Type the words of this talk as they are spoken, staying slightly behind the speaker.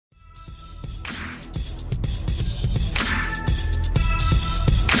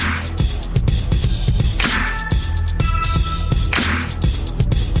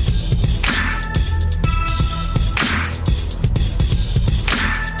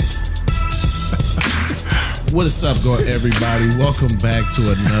What is up, everybody? Welcome back to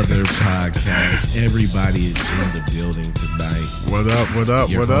another podcast. Everybody is in the building tonight. What up? What up?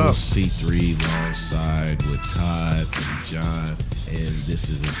 Your what host, up? C3 alongside with Todd and John, and this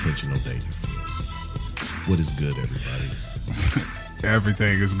is Intentional Dating Field. What is good, everybody?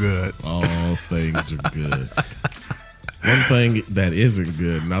 Everything is good. All things are good. One thing that isn't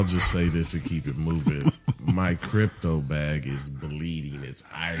good, and I'll just say this to keep it moving, my crypto bag is bleeding its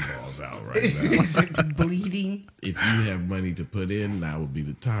eyeballs out right now. Is it bleeding? If you have money to put in, now would be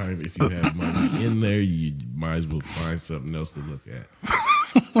the time. If you have money in there, you might as well find something else to look at.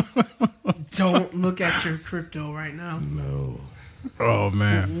 Don't look at your crypto right now. No. Oh,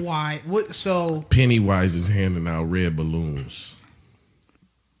 man. Why? What? So Pennywise is handing out red balloons.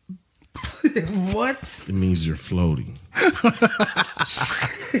 what? It means you're floating.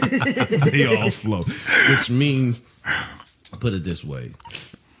 They all float. Which means, put it this way.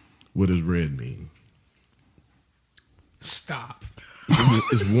 What does red mean? Stop.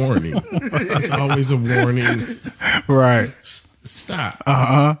 It's warning. It's always a warning. Right. Stop.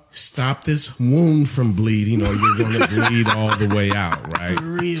 Uh-huh. Stop this wound from bleeding or you're going to bleed all the way out, right? For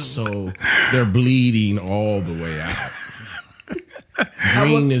real. So they're bleeding all the way out.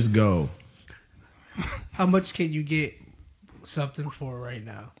 Green is go. How much can you get something for right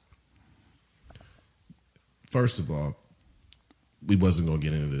now? First of all, we wasn't going to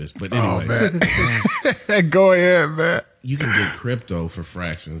get into this, but anyway. Oh, man. Go ahead, man. You can get crypto for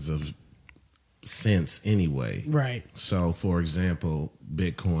fractions of cents anyway. Right. So, for example,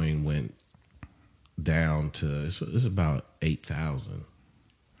 Bitcoin went down to, it's about 8,000.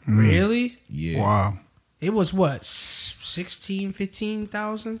 Really? Yeah. Wow. It was what, 16,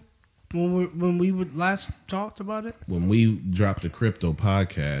 15,000 when we would last talked about it? When we dropped the crypto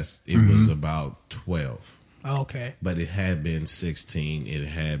podcast, it was about 12. Oh, okay. But it had been 16, it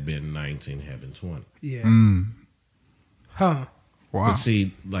had been 19, it had been 20. Yeah. Mm. Huh. Wow. But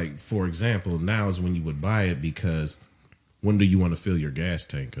see, like, for example, now is when you would buy it because when do you want to fill your gas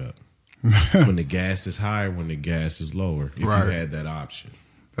tank up? When the gas is high, when the gas is lower, if Right. you had that option.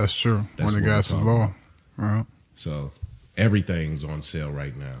 That's true. That's when the what gas we're is talking low. about. Right. So everything's on sale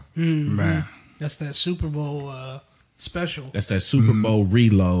right now. Man. That's that Super Bowl special. That's that Super Bowl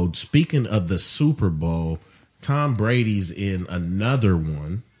reload. Speaking of the Super Bowl, Tom Brady's in another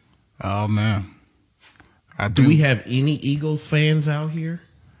one. Oh, man. Do we have any Eagle fans out here?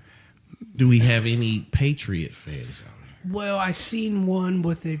 Do we have any Patriot fans out here? Well, I seen one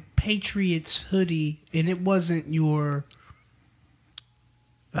with a Patriots hoodie, and it wasn't your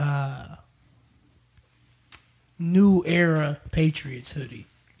new era Patriots hoodie.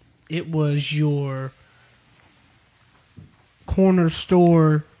 It was your corner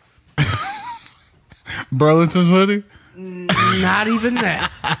store. Burlington's hoodie? Not even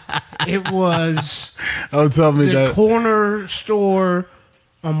that. It was Oh, tell me the that. corner store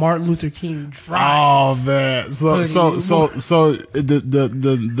on Martin Luther King Drive. Oh, man. So the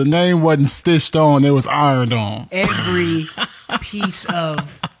name wasn't stitched on, it was ironed on. Every piece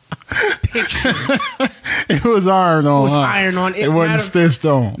of picture It was ironed on. was huh? ironed on. It wasn't stitched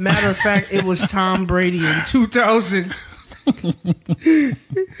on. Matter of fact, it was Tom Brady in 2000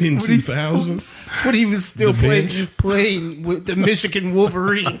 In 2000? when he was still The bench? playing with the Michigan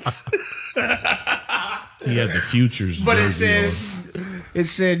Wolverines. He had the Futures But jersey it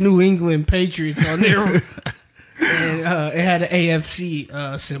said New England Patriots on there, and it had an AFC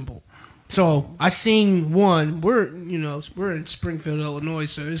symbol. So I seen one. We're in Springfield, Illinois,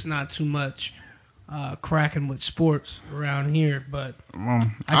 so it's not too much cracking with sports around here. But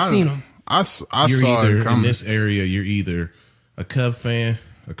I seen them. I You're saw either it in coming. this area. You're either a Cub fan,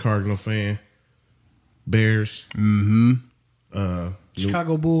 a Cardinal fan, Bears,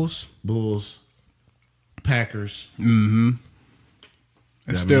 Chicago Bulls. Bulls, Packers. And Did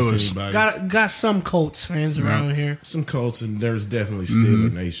I miss Steelers. anybody? Got some Colts fans around here, Some Colts, and there's definitely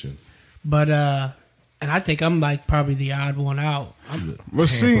Steeler Nation. but and I think I'm like probably the odd one out. I'm Well,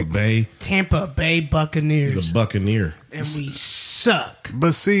 see- Tampa Bay Tampa Bay Buccaneers, is a Buccaneer. and we suck.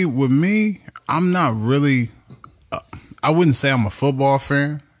 But see, with me, I'm not really. I wouldn't say I'm a football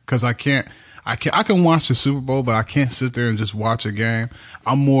fan because I can watch the Super Bowl, but I can't sit there and just watch a game.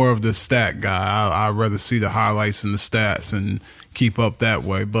 I'm more of the stat guy. I'd rather see the highlights and the stats and keep up that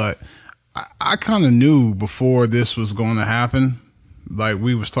way. But I kind of knew before this was going to happen. Like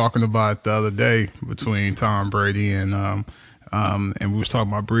we was talking about the other day between Tom Brady and we was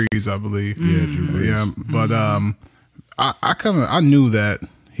talking about Breeze, I believe. Yeah, Drew Brees. Yeah, but I knew that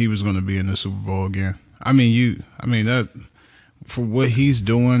he was going to be in the Super Bowl again. I mean that for what he's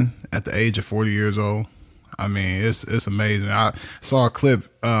doing at the age of 40 years old. I mean, it's amazing. I saw a clip.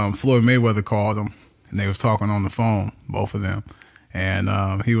 Floyd Mayweather called him. and they was talking on the phone, both of them.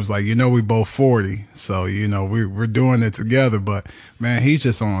 And he was like, we both 40, so we're doing it together. But man, he's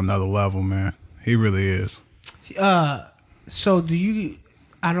just on another level, man. He really is. So do you?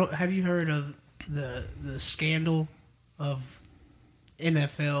 Have you heard of the scandal of the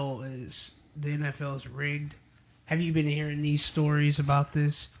NFL is rigged? Have you been hearing these stories about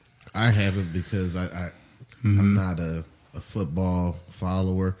this? I haven't because I'm not a football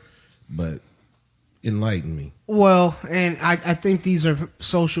follower, but enlighten me. Well, and I think these are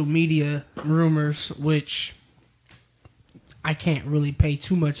social media rumors, which I can't really pay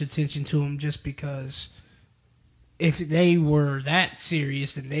too much attention to them just because if they were that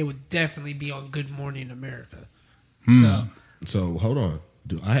serious, then they would definitely be on Good Morning America. So hold on.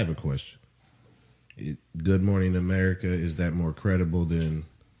 I have a question. Good Morning America, is that more credible than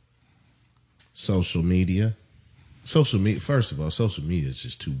social media? First of all, social media is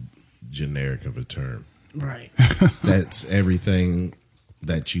just too generic of a term. Right. That's everything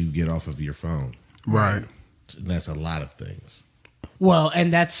that you get off of your phone. Right. That's a lot of things. Well,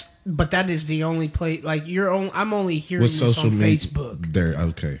 but that is the only place. Like I'm only hearing With this on media, Facebook. There,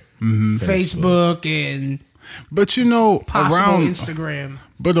 okay. Facebook and but possible around Instagram.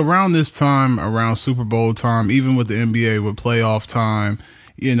 But around this time, around Super Bowl time, even with the NBA, with playoff time,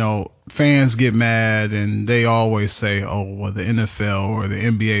 fans get mad and they always say, "Oh, well, the NFL or the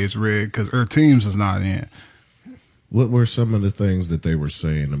NBA is rigged because our teams is not in." What were some of the things that they were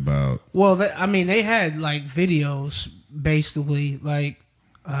saying about? Well, they had like videos basically like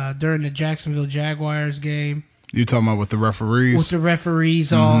during the Jacksonville Jaguars game. You talking about with the referees? With the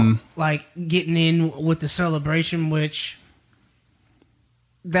referees all like getting in with the celebration, which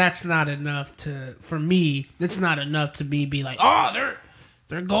that's not enough for me. That's not enough to be like, oh,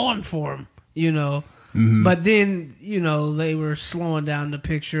 they're going for him, But then, they were slowing down the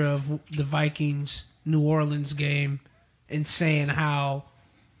picture of the Vikings New Orleans game and saying how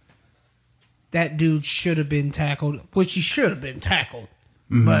that dude should have been tackled, which he should have been tackled.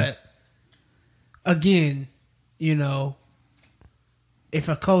 But again, if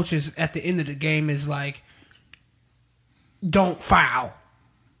a coach is at the end of the game is like, don't foul.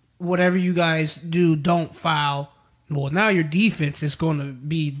 Whatever you guys do, don't foul. Well, now your defense is going to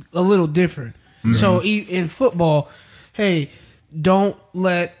be a little different. So in football, hey, don't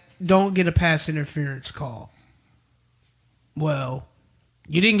get a pass interference call. Well,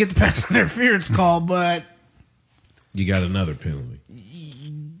 you didn't get the pass interference call, but You got another penalty.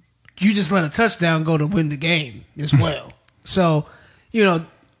 You just let a touchdown go to win the game as well. So,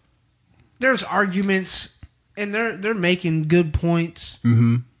 there's arguments, and they're making good points.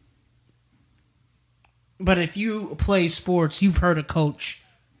 Mm-hmm. But if you play sports, you've heard a coach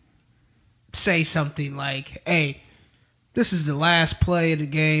say something like, hey, this is the last play of the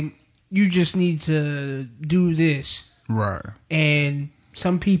game. You just need to do this. Right. And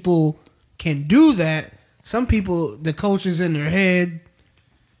some people can do that. Some people, the coach is in their head,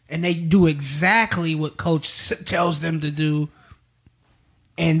 and they do exactly what coach tells them to do.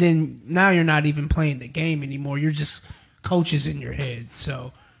 And then now you're not even playing the game anymore. You're just coaches in your head.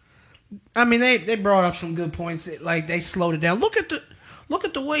 So, they brought up some good points. Like, they slowed it down. Look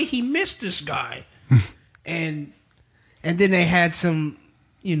at the way he missed this guy. and then they had some,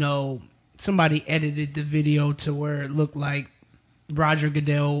 somebody edited the video to where it looked like Roger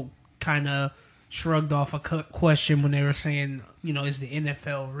Goodell kind of shrugged off a question when they were saying, is the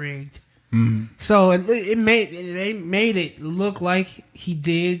NFL rigged? Mm-hmm. So they made it look like he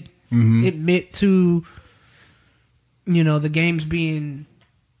did admit to, the games being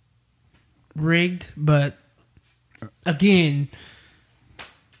rigged. But again,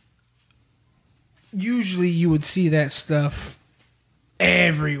 usually you would see that stuff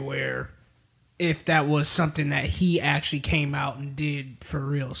everywhere if that was something that he actually came out and did for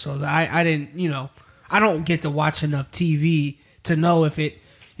real. So I didn't, I don't get to watch enough TV to know if it,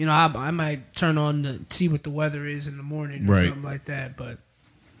 I might turn on to see what the weather is in the morning or something like that. But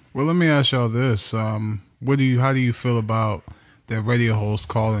well, let me ask y'all this: how do you feel about that radio host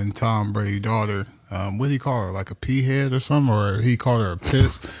calling Tom Brady's daughter? What did he call her? Like a pea head or something, or he called her a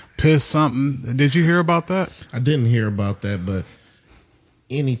piss something? Did you hear about that? I didn't hear about that, but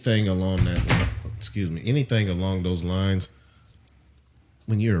anything along those lines,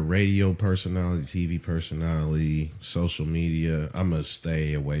 when you're a radio personality, TV personality, social media, I'm going to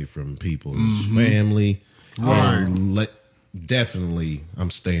stay away from people's family. Right. Definitely, I'm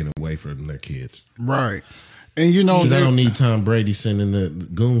staying away from their kids. Right. And I don't need Tom Brady sending the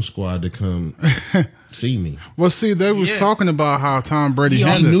goon squad to come see me. Well, see, they was talking about how Tom Brady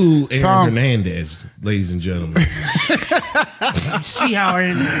He knew Aaron Hernandez, ladies and gentlemen. See how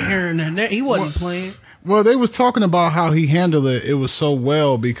Aaron Hernandez, he wasn't playing. Well, they was talking about how he handled it. It was so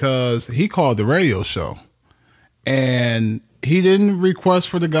well because he called the radio show. And he didn't request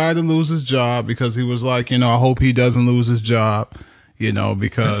for the guy to lose his job because he was like, I hope he doesn't lose his job,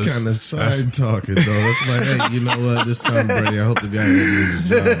 because that's kind of side talking, though. That's like, hey, you know what? This Tom Brady, I hope the guy doesn't lose his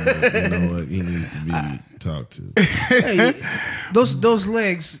job. But you know what? He needs to be talked to. Hey, those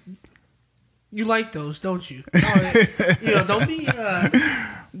legs, you like those, don't you?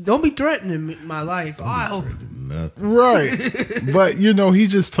 Don't be threatening my life. I hope. Nothing. Right. But, he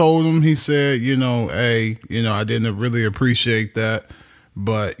just told him, he said, hey, I didn't really appreciate that.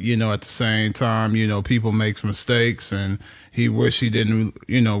 But, at the same time, people make mistakes and he wish he didn't,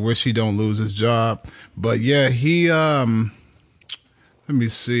 wish he don't lose his job. But yeah, he, let me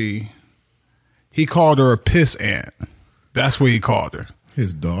see. He called her a piss ant. That's what he called her.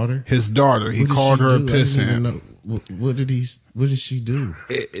 His daughter? His daughter. He called her a piss ant. What did she do?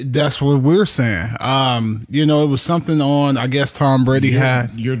 That's what we're saying. It was something on, I guess Tom Brady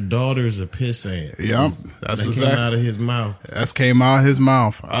had. Your daughter's a piss ant. Yep. That came out of his mouth. That came out of his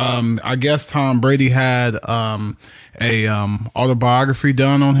mouth. I guess Tom Brady had a autobiography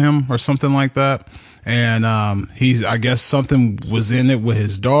done on him or something like that. And I guess something was in it with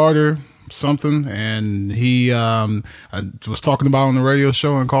his daughter, something, and he was talking about on the radio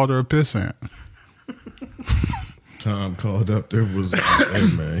show and called her a piss ant. Tom called up there, was like, hey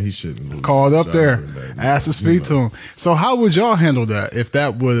man, he shouldn't lose. Called up there, asked to speak to him. So how would y'all handle that if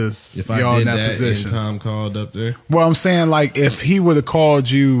that was if y'all I did in that that position? And Tom called up there? Well, I'm saying like if he would have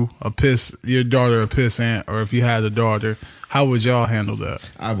called you your daughter a piss ant, or if you had a daughter, how would y'all handle that?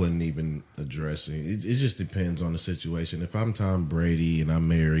 I wouldn't even address it. It just depends on the situation. If I'm Tom Brady and I'm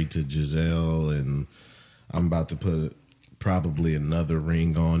married to Giselle and I'm about to put probably another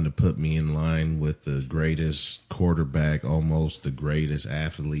ring on to put me in line with the greatest quarterback, almost the greatest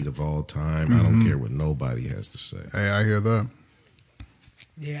athlete of all time. Mm-hmm. I don't care what nobody has to say. Hey, I hear that.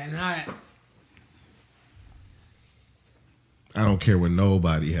 Yeah, and I don't care what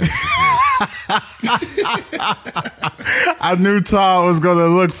nobody has to say. I knew Tom was going to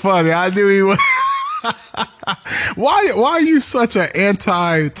look funny. I knew he was. Why are you such an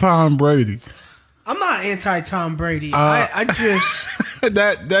anti-Tom Brady? I'm not anti-Tom Brady. I just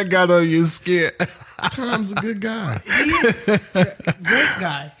that got on your skin. Tom's a good guy. He is a great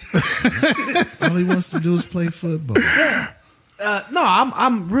guy. All he wants to do is play football. Yeah. No,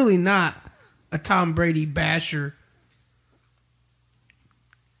 I'm really not a Tom Brady basher.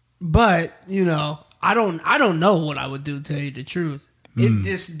 But, I don't know what I would do, to tell you the truth. It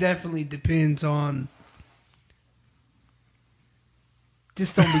just definitely depends on.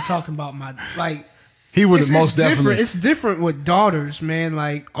 Just don't be talking about my He would have most definitely. It's different with daughters, man.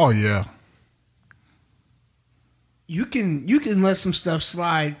 Like, oh yeah, you can let some stuff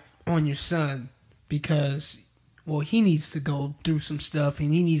slide on your son because, well, he needs to go through some stuff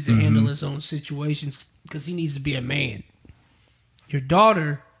and he needs to handle his own situations because he needs to be a man. Your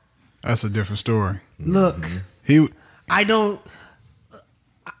daughter, that's a different story. Look,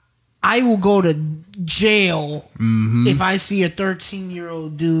 I will go to jail if I see a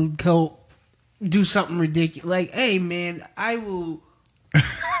 13-year-old dude go do something ridiculous. Like, hey man, I will.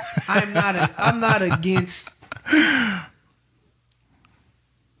 I'm not against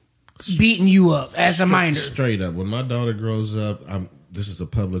beating you up as a minor. Straight up, when my daughter grows up, this is a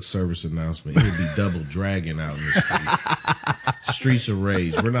public service announcement. It'll be double dragging out in the streets. Streets of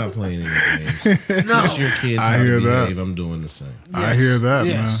Rage. We're not playing any games. No. Teach your kids how to behave. I'm doing the same. Yes. I hear that,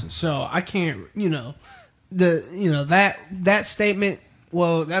 man. So I can't, that statement.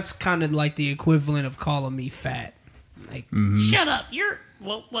 Well, that's kind of like the equivalent of calling me fat. Like, shut up, you're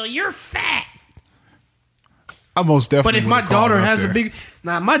fat. I most definitely. But if my daughter has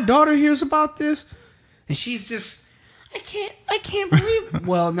my daughter hears about this, and she's just, I can't believe it.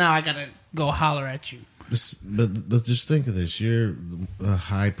 Well, now I gotta go holler at you. But just think of this: you're a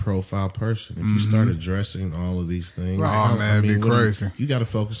high-profile person. If you start addressing all of these things, it'd be crazy. You got to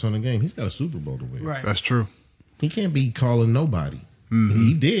focus on the game. He's got a Super Bowl to win. Right, that's true. He can't be calling nobody.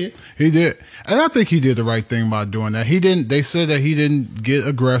 He did, and I think he did the right thing by doing that. He didn't. They said that he didn't get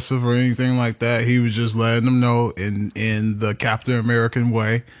aggressive or anything like that. He was just letting them know in the Captain American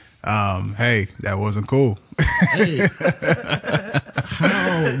way. Hey, that wasn't cool. Hey,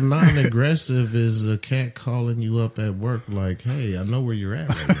 how non-aggressive is a cat calling you up at work like, hey, I know where you're at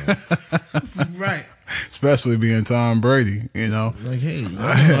right now. Right. Especially being Tom Brady, Like, hey,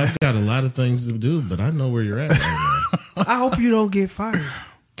 I know I've got a lot of things to do, but I know where you're at right now. I hope you don't get fired.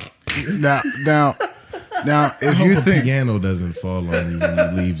 Now, Now, I if hope you a think piano doesn't fall on you when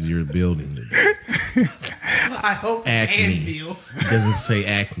you leaves your building today. I hope Acme. Anvil. It doesn't say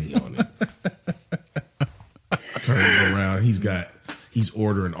Acme on it. Turns around, he's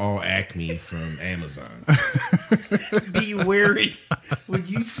ordering all Acme from Amazon. Be wary when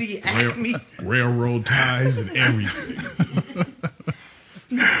you see Acme. Railroad ties and everything.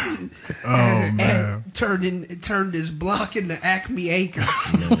 man. And turned his block into Acme Acres.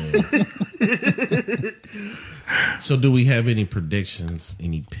 So, do we have any predictions,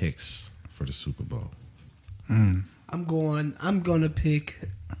 any picks for the Super Bowl? I'm gonna pick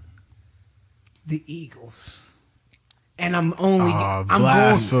the Eagles. And I'm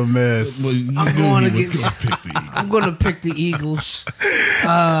blasphemous. I'm going against. Gonna pick the Eagles. I'm gonna pick the Eagles.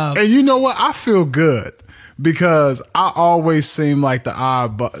 And you know what? I feel good because I always seem like the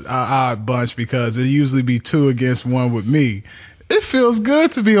odd bunch because it usually be 2 against 1 with me. It feels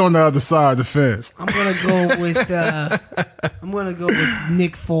good to be on the other side of the fence. I'm gonna go with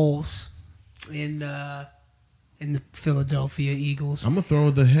Nick Foles in the Philadelphia Eagles. I'm gonna throw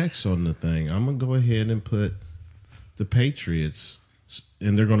the hex on the thing. I'm gonna go ahead and put the Patriots,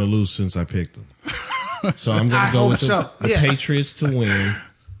 and they're gonna lose since I picked them. So I'm gonna go with the Patriots to win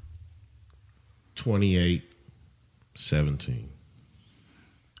 28-17.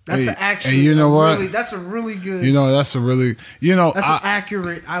 That's and you know what? That's a really good. That's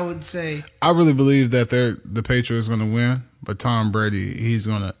accurate. I would say. I really believe that the Patriots going to win, but Tom Brady he's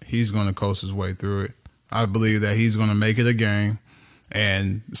gonna coast his way through it. I believe that he's going to make it a game,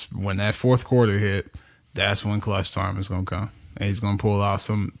 and when that fourth quarter hit, that's when clutch time is going to come, and he's going to pull out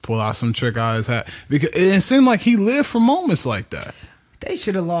some trick out of his hat because it seemed like he lived for moments like that. They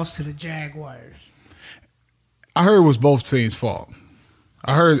should have lost to the Jaguars. I heard it was both teams' fault.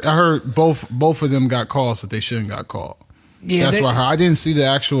 I heard both of them got calls that they shouldn't got called. Yeah, that's what I heard. I didn't see the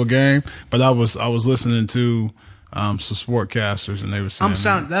actual game, but I was listening to some sportcasters and they were saying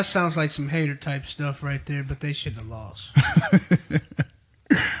that sounds like some hater type stuff right there, but they should have lost.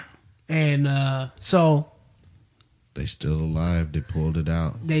 And so they still alive. They pulled it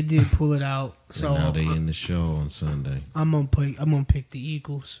out. They did pull it out. So and now they in the show on Sunday. I'm gonna pick the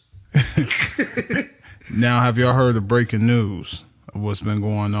Eagles. Now, have y'all heard the breaking news of what's been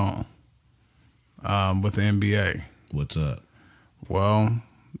going on with the NBA? What's up? Well,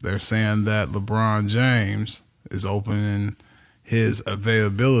 they're saying that LeBron James is opening his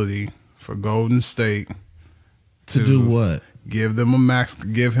availability for Golden State to do what? Give him a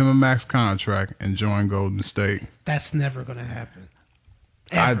max contract and join Golden State. That's never going to happen.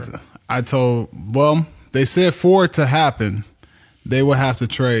 They said for it to happen, they would have to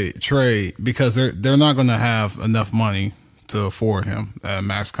trade because they're not going to have enough money to afford him a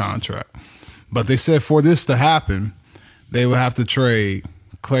max contract. But they said for this to happen, they would have to trade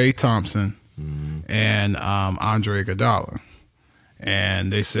Klay Thompson and Andre Iguodala.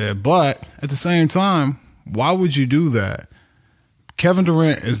 And they said, but at the same time, why would you do that? Kevin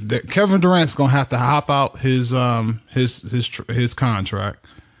Durant's going to have to hop out his contract,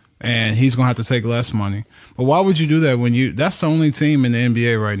 and he's going to have to take less money. But why would you do that that's the only team in the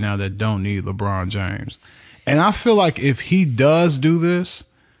NBA right now that don't need LeBron James? And I feel like if he does do this,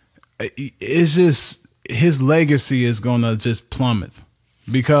 it's just his legacy is going to just plummet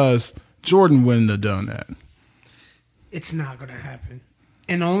because Jordan wouldn't have done that. It's not going to happen.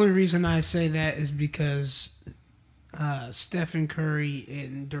 And the only reason I say that is because Stephen Curry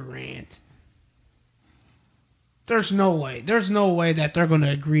and Durant, there's no way that they're going to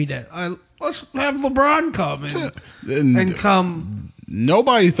agree that let's have LeBron come and come.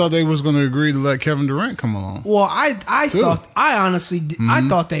 Nobody thought they was going to agree to let Kevin Durant come along. Well, I honestly I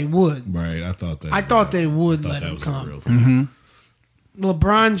thought they would. Right, I thought they would let him come.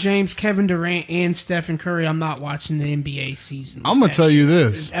 LeBron James, Kevin Durant, and Stephen Curry. I'm not watching the NBA season. I'm gonna tell you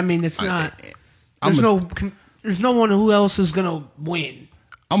this. I mean, it's not. There's no one who else is gonna win.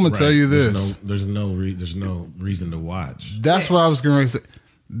 I'm gonna tell you this. There's no reason to watch. That's what I was going to say.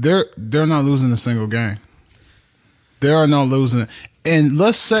 They're not losing a single game. They are not losing. And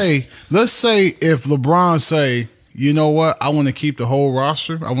let's say if LeBron say, you know what, I want to keep the whole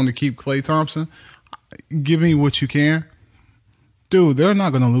roster. I want to keep Klay Thompson. Give me what you can. Dude, they're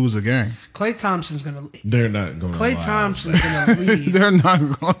not going to lose a game. Klay Thompson's going to. They're not going to. Klay Thompson's going to leave. They're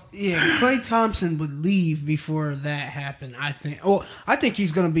not going. Yeah, Klay Thompson would leave before that happened. I think. Well, I think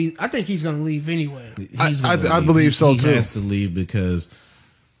he's going to be. I think he's going to leave anyway. I believe so too. He has to leave because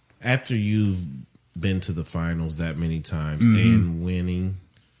after you've been to the finals that many times and winning,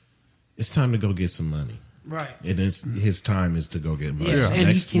 it's time to go get some money. Right. And his time is to go get money.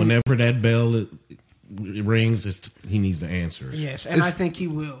 Yes, whenever that bell rings, he needs to answer it. Yes, and I think he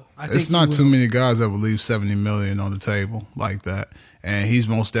will. It's not too many guys that would leave $70 million on the table like that, and he's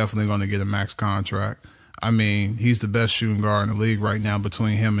most definitely going to get a max contract. I mean, he's the best shooting guard in the league right now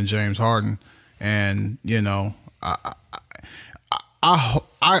between him and James Harden, and I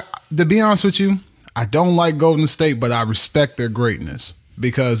to be honest with you, I don't like Golden State, but I respect their greatness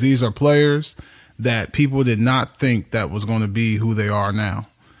because these are players that people did not think that was going to be who they are now.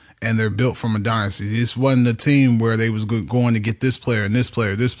 And they're built from a dynasty. This wasn't a team where they was going to get this player and this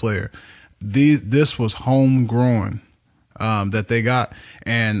player, this player. This was homegrown that they got.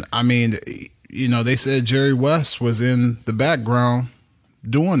 And, I mean, they said Jerry West was in the background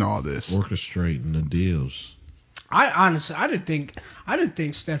doing all this. Orchestrating the deals. I honestly, I didn't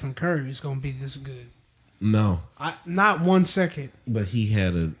think Stephen Curry was going to be this good. No, not 1 second. But he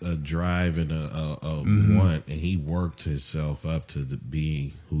had a drive and a want, and he worked himself up to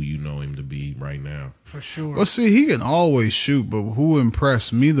be who you know him to be right now. For sure. Well, see, he can always shoot, but who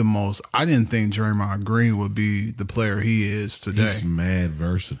impressed me the most, I didn't think Draymond Green would be the player he is today. He's mad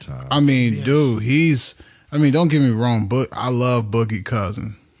versatile. I mean, dude, don't get me wrong, but I love Boogie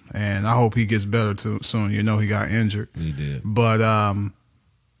Cousin, and I hope he gets better too soon. He got injured. He did. But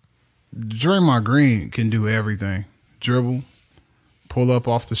Draymond Green can do everything. Dribble, pull up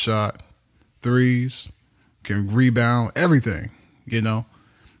off the shot, threes, can rebound, everything,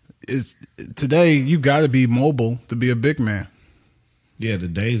 Today, you got to be mobile to be a big man. Yeah, the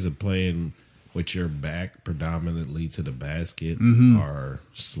days of playing with your back predominantly to the basket are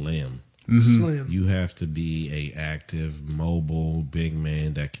slim. Slim. You have to be a active, mobile, big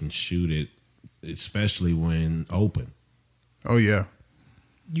man that can shoot it, especially when open. Oh, yeah.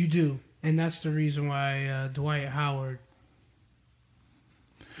 You do, and that's the reason why Dwight Howard.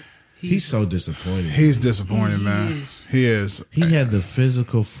 He's so disappointed. He's disappointed, man. He is. He had the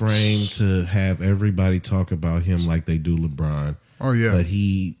physical frame to have everybody talk about him like they do LeBron. Oh, yeah. But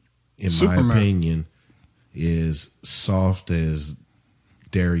he, in Superman. my opinion, is soft as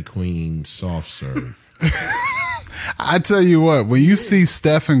Dairy Queen soft serve. I tell you what, when you see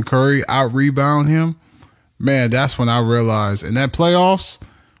Stephen Curry out-rebound him, man, that's when I realized in that playoffs,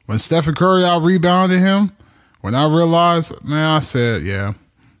 when Stephen Curry out-rebounded him, when I realized, man, I said, yeah,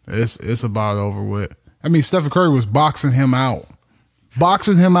 it's about over with. I mean, Stephen Curry was boxing him out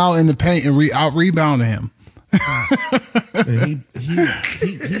in the paint and out-rebounding him. And he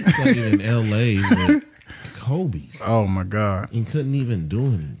played in L.A. with Kobe. Oh, my God. He couldn't even do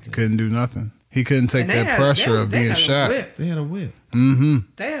anything. Couldn't do nothing. He couldn't take that pressure of being shot. They had a whip. Mm-hmm.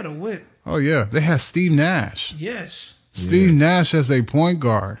 They had a whip. Oh, yeah. They had Steve Nash. Yes. Steve Nash as a point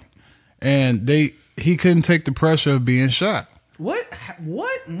guard. And he couldn't take the pressure of being shot. What?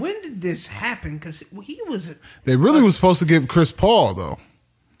 When did this happen? Because he was. They really was supposed to give Chris Paul, though.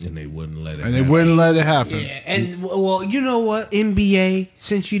 And they wouldn't let it happen. They wouldn't let it happen. Yeah, and well, you know what, NBA,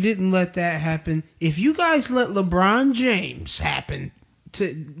 since you didn't let that happen, if you guys let LeBron James happen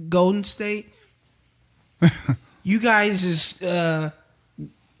to Golden State, you guys is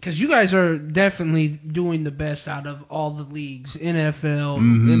because you guys are definitely doing the best out of all the leagues, NFL,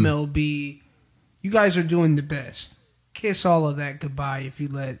 MLB. You guys are doing the best. Kiss all of that goodbye if you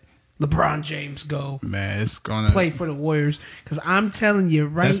let LeBron James go. Man, it's gonna play for the Warriors because I'm telling you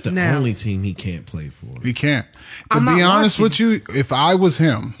right now, that's the only team he can't play for. He can't. To be honest with you, if I was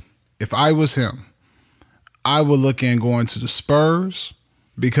him, I would look in going to the Spurs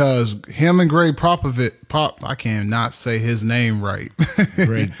because him and Greg Popovich, I cannot say his name right.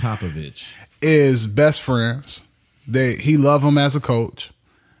 Greg Popovich is best friends. He love him as a coach.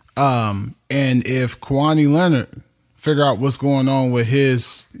 And if Kawhi Leonard figure out what's going on with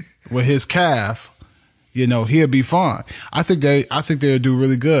his calf, he'll be fine. I think they'll do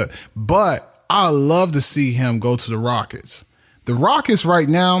really good. But I love to see him go to the Rockets. The Rockets right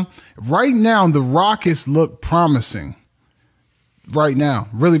now, the Rockets look promising. Right now,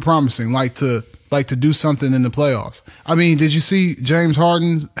 really promising. Like to do something in the playoffs. I mean, did you see James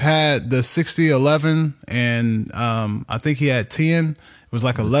Harden had the 60-11 and I think he had 10. It was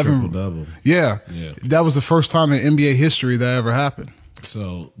like 11 triple-double. Yeah. That was the first time in NBA history that ever happened.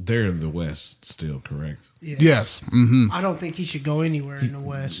 So they're in the West still, correct? Yeah. Yes. Mm-hmm. I don't think he should go anywhere in the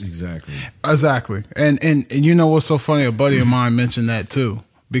West. Exactly. And you know what's so funny? A buddy of mine mentioned that too,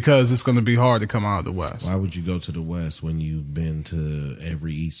 because it's going to be hard to come out of the West. Why would you go to the West when you've been to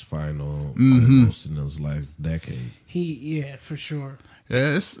every East final almost in this last decade? Yeah, for sure.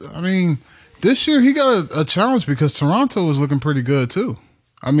 Yeah, this year he got a challenge because Toronto is looking pretty good too.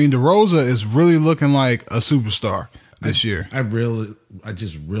 I mean, DeRozan is really looking like a superstar. this year. I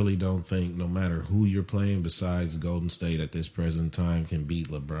just really don't think no matter who you're playing besides Golden State at this present time can beat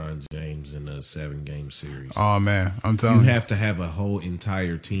LeBron James in a 7-game series. Oh man, I'm telling you, You have to have a whole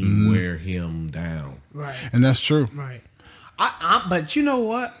entire team wear him down. Right. and that's true. Right. But you know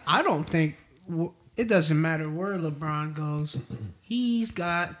what? I don't think it doesn't matter where LeBron goes. He's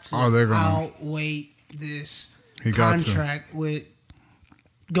got to they're gonna outweigh this He got to. contract with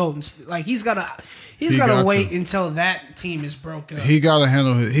Golden State. Like he's got to wait until that team is broke up. He got to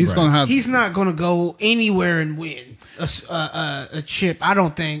handle it. He's going to have. He's not going to go anywhere and win a chip. I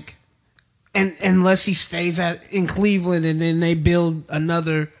don't think, and unless he stays in Cleveland and then they build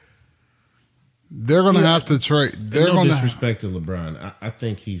another. They're going to have to trade. They're No going to disrespect to LeBron. I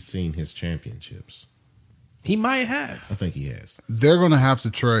think he's seen his championships. He might have. I think he has. They're going to have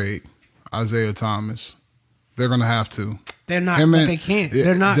to trade Isaiah Thomas. They're going to have to. They're not. But they can't.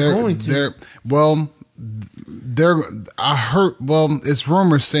 They're not going to. I heard. Well, it's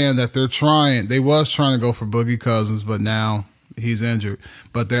rumors saying that they're trying. They was trying to go for Boogie Cousins, but now he's injured.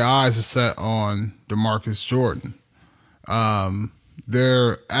 But their eyes are set on DeMarcus Jordan.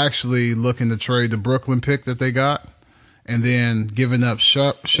 They're actually looking to trade the Brooklyn pick that they got, and then giving up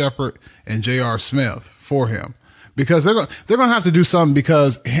Shepard and J.R. Smith for him. Because they're going to have to do something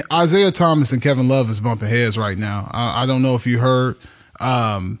because Isaiah Thomas and Kevin Love is bumping heads right now. I don't know if you heard.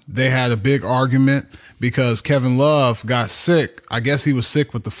 They had a big argument because Kevin Love got sick. I guess he was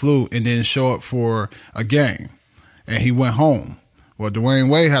sick with the flu and didn't show up for a game. And he went home. Well, Dwayne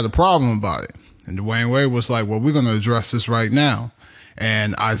Wade had a problem about it. And Dwayne Wade was like, well, we're going to address this right now.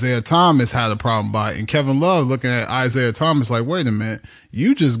 And Isaiah Thomas had a problem about it. And Kevin Love looking at Isaiah Thomas like, wait a minute,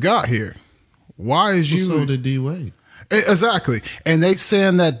 you just got here. Why is you? So did D Wade. Exactly. And they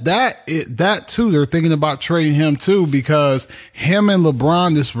saying that too, they're thinking about trading him too, because him and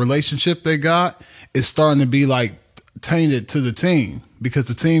LeBron, this relationship they got is starting to be like tainted to the team because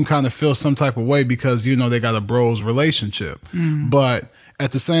the team kind of feels some type of way because, they got a bros relationship. But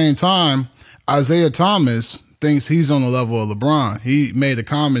at the same time, Isaiah Thomas thinks he's on the level of LeBron. He made a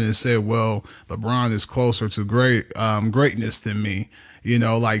comment and said, well, LeBron is closer to greatness than me.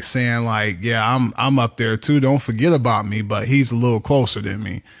 Like saying like, yeah, I'm up there too. Don't forget about me, but he's a little closer than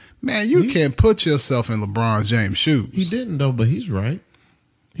me. Man, you can't put yourself in LeBron James' shoes. He didn't though, but he's right.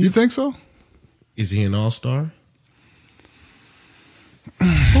 You think so? Is he an all-star?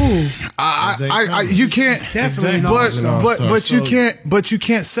 You can't Definitely but you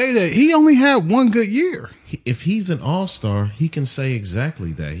can't say that. He only had one good year. If he's an all-star, he can say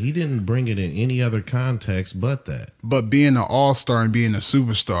exactly that. He didn't bring it in any other context but that. But being an all-star and being a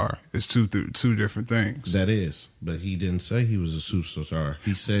superstar is two different things. That is. But he didn't say he was a superstar.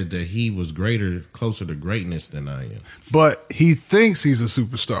 He said that he was closer to greatness than I am. But he thinks he's a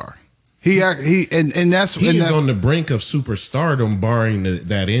superstar. He's on the brink of superstardom, barring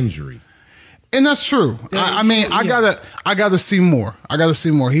that injury. And that's true. I gotta see more.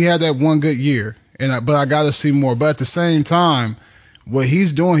 He had that one good year, but I gotta see more. But at the same time, what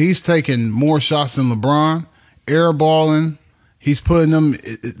he's doing, he's taking more shots than LeBron, airballing. He's putting them.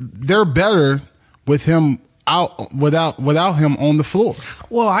 They're better with him out without him on the floor.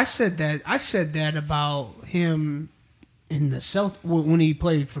 Well, I said that about him in the when he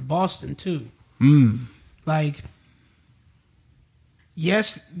played for Boston too. Like,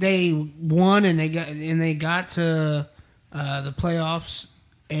 yes, they won and they got to the playoffs,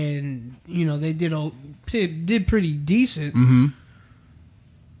 and they did pretty decent.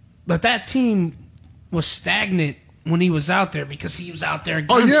 But that team was stagnant when he was out there because he was out there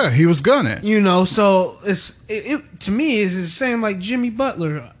gunning. Oh yeah, he was gunning. So it to me is the same like Jimmy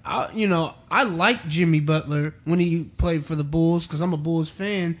Butler. I like Jimmy Butler when he played for the Bulls because I'm a Bulls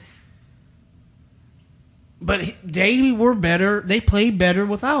fan. But they were better. They played better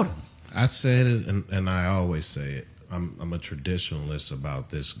without him. I said it, and I always say it. I'm a traditionalist about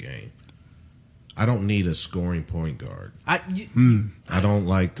this game. I don't need a scoring point guard. I don't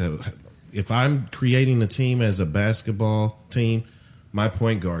like to. If I'm creating a team as a basketball team, my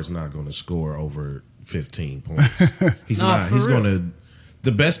point guard's not going to score over 15 points. He's not. He's going to.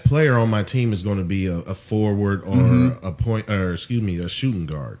 The best player on my team is going to be a forward or a shooting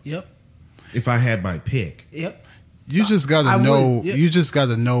guard. Yep. If I had my pick. Yep. You just got to know. You just got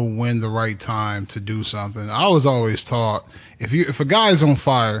to know when the right time to do something. I was always taught if a guy's on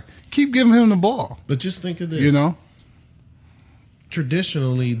fire, keep giving him the ball. But just think of this.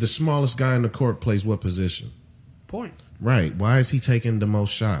 Traditionally, the smallest guy in the court plays what position? Point. Right. Why is he taking the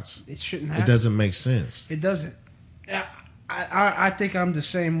most shots? It shouldn't happen. It doesn't make sense. It doesn't. I think I'm the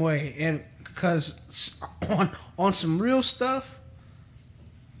same way, and because on some real stuff,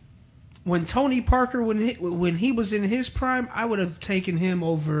 when Tony Parker when he was in his prime, I would have taken him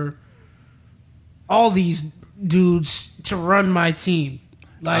over all these dudes to run my team.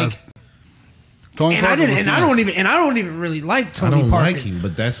 Like, Tony and Parker I don't even really like Tony I don't Parker. like him,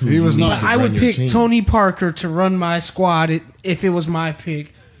 but that's who He you was need not. to I run would your pick team. Tony Parker to run my squad if it was my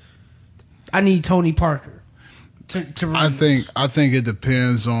pick. I need Tony Parker to run. I think it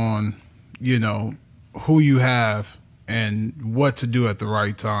depends on, who you have and what to do at the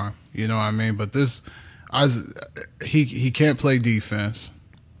right time. You know what I mean? But he can't play defense.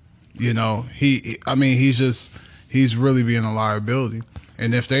 He's really being a liability.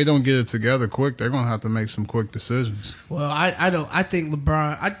 And if they don't get it together quick, they're gonna have to make some quick decisions. Well, I don't. I think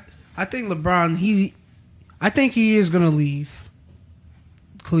LeBron. I think LeBron. I think he is gonna leave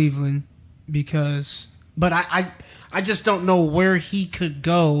Cleveland because. But I just don't know where he could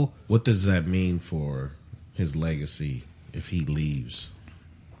go. What does that mean for his legacy if he leaves?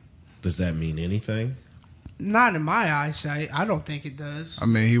 Does that mean anything? Not in my eyesight. I don't think it does. I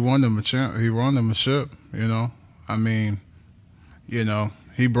mean, he won them a ship. He brought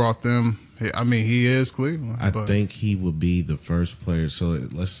them. He is Cleveland. I think he would be the first player. So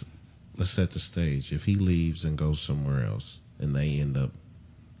let's set the stage. If he leaves and goes somewhere else, and they end up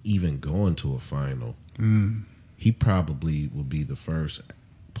even going to a final, he probably will be the first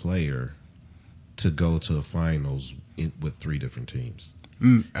player to go to the finals with 3 different teams.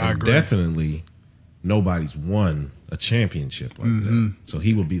 I agree. Definitely, nobody's won a championship like that. So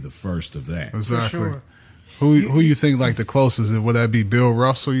he will be the first of that. Exactly. For sure. Who you think like the closest? Would that be Bill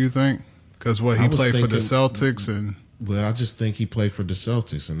Russell? You think? Because he I was played for the thinking- Celtics and. Well, I just think he played for the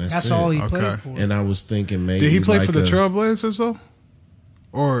Celtics, and that's it. That's all he Okay. played for. And I was thinking maybe Did he play like for the a- Trailblazers though?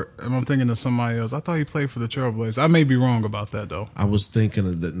 Or am I thinking of somebody else? I thought he played for the Trailblazers. I may be wrong about that though. I was thinking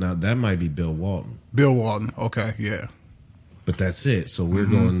of that. Now that might be Bill Walton, Bill Walton. Okay, yeah, but that's it. So we're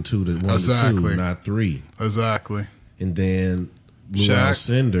going 2 to 1 to Exactly. 2, not 3. exactly. And then Lou Shaq.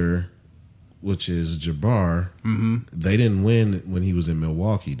 Alcindor, which is Jabbar. They didn't win when he was in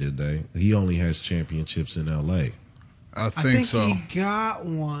Milwaukee, did they? He only has championships in L.A. I I think think so. he got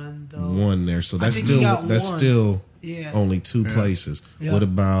one though. One there, so that's think he got one. still Yeah. only 2 places. Yeah. What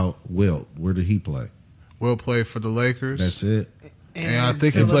about Wilt? Where did he play? Will played for the Lakers. That's it. And I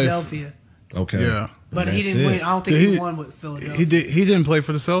think he played- Philadelphia. Okay. Yeah. But That's he didn't it. win. I don't think Did he he- won with Philadelphia. He did. He didn't play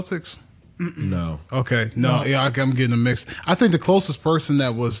for the Celtics. No. Okay, no, yeah, I'm getting a mix. I think the closest person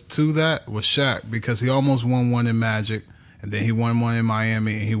that was to that was Shaq because he almost won one in Magic, and then he won one in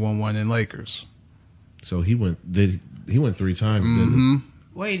Miami, and he won one in Lakers. So he went 3 times, didn't he?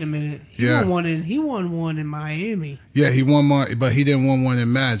 Wait a minute. Yeah. He won one in Miami. Yeah, he won one, but he didn't win one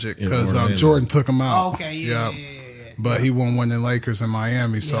in Magic In because Orlando. Jordan took him Oh, out. okay, yeah. But he won one in Lakers and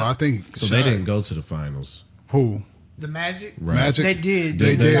Miami, so Yeah. I think So Shaq- they didn't go to the finals. Who The Magic? Right. Magic? They did.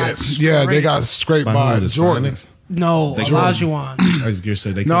 They They did. got Yeah, they scraped. got scraped By by who, the Jordan. Sonics? No, Olajuwon. I was gonna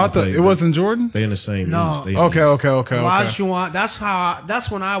say they. No, I couldn't thought play it wasn't Jordan. They in the same No. East. They in Okay, the East. okay. Olajuwon. That's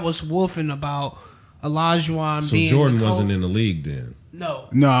when I was woofing about Olajuwon So being Jordan the wasn't coach. in the league then, No.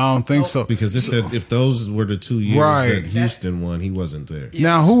 No, I don't think so. because if those were the 2 years Right. that Houston won, he wasn't there.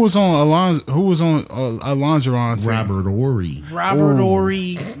 Now, who was on Alongeron's team? Robert Ory. Robert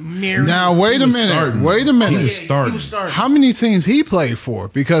Ory. Mary. Now, wait a was minute. starting. Wait a He minute. was starting. He was starting. How many teams he played for?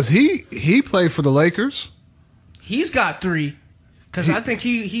 Because he played for the Lakers. He's got 3. Because I think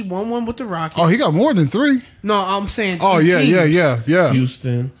he won one with the Rockets. Oh, he got more than 3. No, I'm saying. Oh, 3 yeah. teams.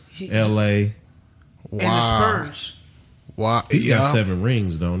 Houston, L.A. And the Spurs. Wow. He's got Yeah. 7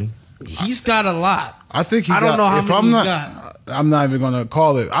 rings, don't he? He's got a lot. I think he I don't got, know how if many I'm he's not, got. I'm not even going to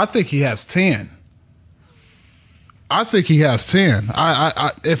call it. I think he has 10. I think he has 10.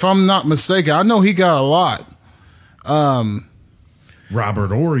 I if I'm not mistaken, I know he got a lot.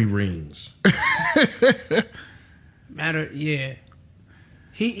 Robert Ory rings. Yeah.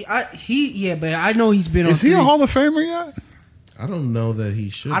 But I know he's been on. Is he a 3. Hall of Famer yet? I don't know that he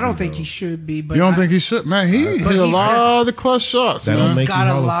should. I don't be, think though. he should be. But You don't think he should? Man, he hit a he's lot of clutch shots. That man. don't make he's got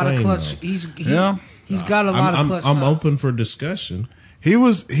you a Hall of lot of Fame, clutch. though. He's got a lot of clutch. I'm open for discussion. He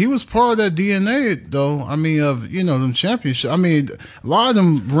was part of that DNA though. I mean, of them championships. I mean, a lot of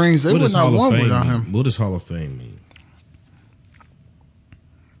them rings they What would does not Hall of won Fame without mean? him. What does Hall of Fame mean?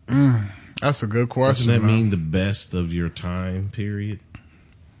 That's a good question. Doesn't that man. mean the best of your time period?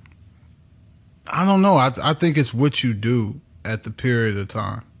 I don't know. I think it's what you do at the period of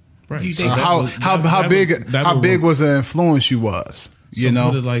time. Right. Do you So think that how would- how that- how that big would- that how would big work. was the influence you was? So You know.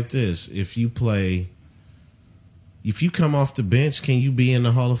 put it like this: if you come off the bench, can you be in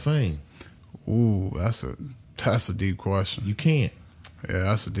the Hall of Fame? Ooh, that's a deep question. You can't. Yeah,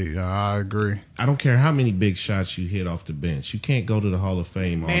 that's a deep. I agree. I don't care how many big shots you hit off the bench. You can't go to the Hall of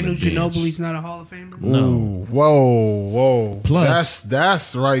Fame Manu on the bench. Ginobili's not a Hall of Famer. No. Ooh, whoa. Plus-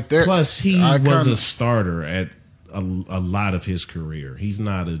 that's right there. Plus, he I was kinda- a starter at a lot of his career. He's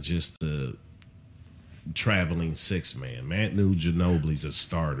not just a traveling six man. Manu Ginobili's a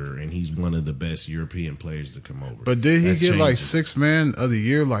starter, and he's one of the best European players to come over. But did he That get like changes. 6 man of the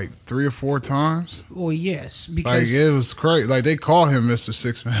year like 3 or 4 times? Well, yes, Like because it was crazy. Like they call him Mr.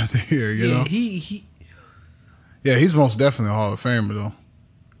 6 Man of the year. You yeah, know? he. Yeah, he's most definitely a Hall of Famer though.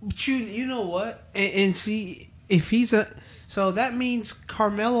 But you know what? And see if he's a. So that means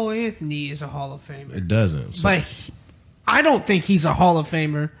Carmelo Anthony is a Hall of Famer. It doesn't. So, But I don't think he's a Hall of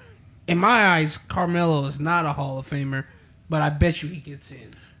Famer. In my eyes, Carmelo is not a Hall of Famer, but I bet you he gets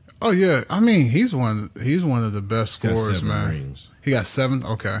in. Oh yeah, I mean he's one of the best got scorers, 7 man. rings. He got 7.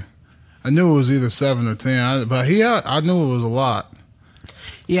 Okay, I knew it was either 7 or 10, but I knew it was a lot.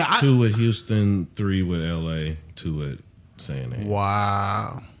 Yeah, 2 with Houston, 3 with LA, 2 with San Diego.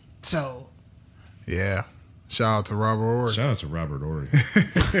 Wow. so Yeah. Shout out to Robert Horry. Shout out to Robert Ory.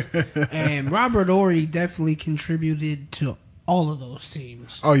 and Robert Ory definitely contributed to all of those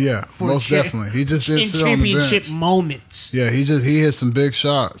teams. Oh yeah, For most cha- definitely. He just in didn't sit on the championship bench. moments. Yeah, he hit some big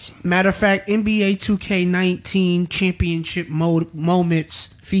shots. Matter of fact, NBA 2K19 championship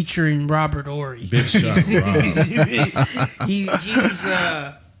moments featuring Robert Ory. Big shot, Rob.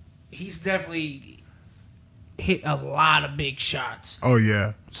 He's definitely hit a lot of big shots. Oh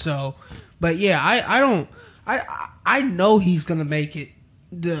yeah. So, but yeah, I know he's gonna make it.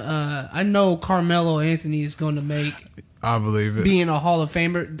 I know Carmelo Anthony is gonna make I believe it. being a Hall of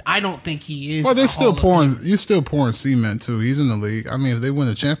Famer. I don't think he is. Well, they're a still Hall of pouring. Famer. You're still pouring cement too. He's in the league. I mean, if they win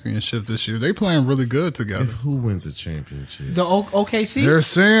a championship this year, they playing really good together. If who wins a championship? The OKC. They're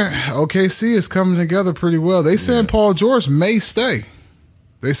saying OKC is coming together pretty well. They saying Paul George may stay.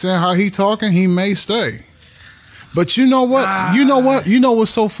 They saying how he talking, he may stay. But you know what? You know what? You know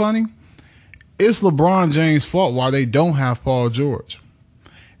what's so funny? It's LeBron James' fault why they don't have Paul George.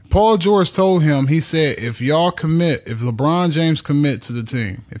 Paul George told him, he said, if LeBron James commit to the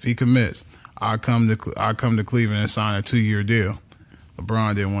team, if he commits, I come to Cleveland and sign a 2-year deal.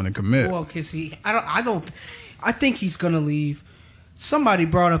 LeBron didn't want to commit. Well, cause I think he's gonna leave. Somebody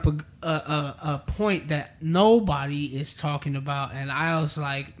brought up a point that nobody is talking about, and I was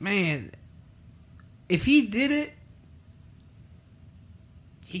like, man, if he did it,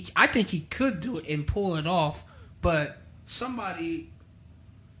 I think he could do it and pull it off. But somebody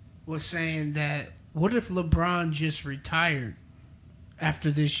was saying that, what if LeBron just retired after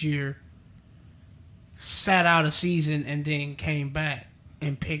this year, sat out a season, and then came back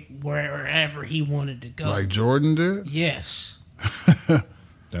and picked wherever he wanted to go? Like Jordan did? Yes.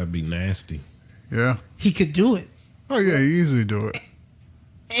 That'd be nasty. Yeah. He could do it. Oh, yeah, he easily do it.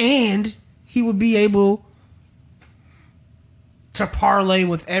 And he would be able to parlay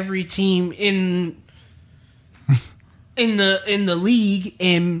with every team in the league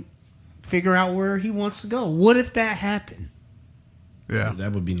and figure out where he wants to go. What if that happened? Yeah.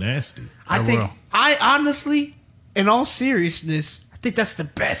 That would be nasty. I honestly, in all seriousness, I think that's the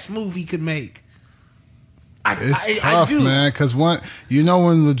best move he could make. It's tough, man, because when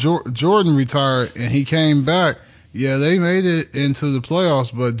the Jordan retired and he came back, yeah, they made it into the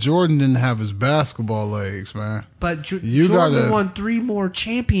playoffs, but Jordan didn't have his basketball legs, man. But You Jordan gotta- won 3 more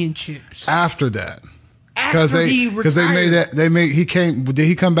championships After that, after he retired. they made that did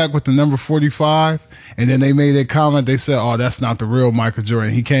he come back with the number 45? And then they made that comment. They said, "Oh, that's not the real Michael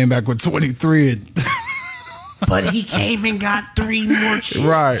Jordan." He came back with 23. And But he came and got 3 more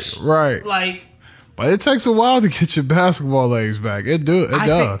chips. right. Like, But it takes a while to get your basketball legs back. It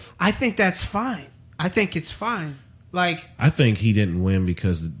does. I think that's fine. I think it's fine. Like, I think he didn't win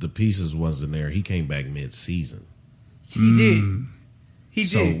because the pieces wasn't there. He came back mid-season. he did. He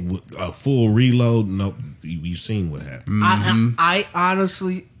So did. with a full reload, nope. You've seen what happened. I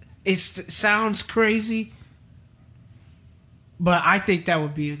honestly, it sounds crazy, but I think that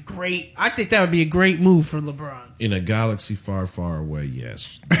would be a great. I think that would be a great move for LeBron. In a galaxy far, far away,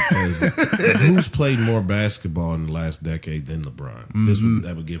 yes. Because who's played more basketball in the last decade than LeBron?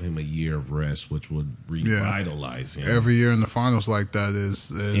 That would give him a year of rest, which would revitalize him. Every year in the finals like that is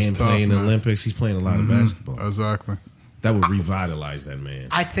and tough, playing the man. Olympics, he's playing a lot of basketball. Exactly. That would revitalize that man.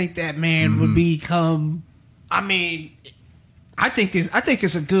 I think that man would become. I mean, I think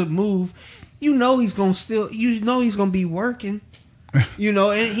it's a good move. You know he's gonna be working. And he ain't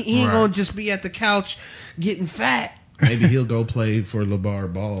Right. gonna just be at the couch getting fat. Maybe he'll go play for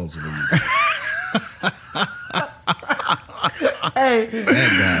LeVar Ball's league. Hey, That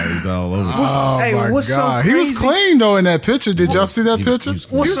guy is all over. Oh Hey, my what's so God, he was crazy- clean though in that picture. Did y'all see that he was- picture? he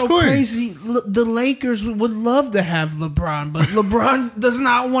was what's He was so clean. crazy? The Lakers would love to have LeBron, but LeBron does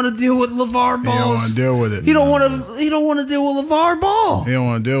not want to deal with LeVar Ball. He don't want to deal with it. He don't want to. He don't want to deal with LeVar Ball. He don't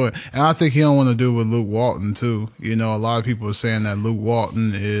want to do it, and I think he don't want to do it with Luke Walton too. You know, a lot of people are saying that Luke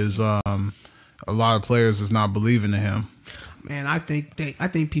Walton is a lot of players is not believing in him. Man, I think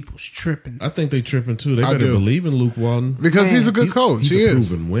people's tripping. I think they tripping too. They I better do. believe in Luke Walton Because Man, he's a good coach. He's he a is.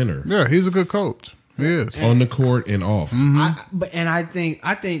 proven winner Yeah, he's a good coach. He is. on the court and off. I think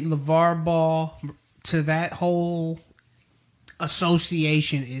LeVar Ball to that whole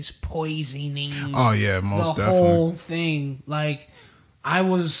association is poisoning. Oh yeah, most the definitely. whole thing. Like I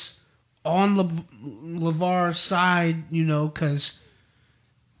was on LeVar's side, you know, because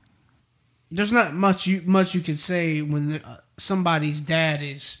there's not much you can say when somebody's dad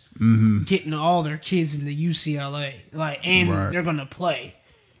is getting all their kids into UCLA, like, and Right. they're gonna play,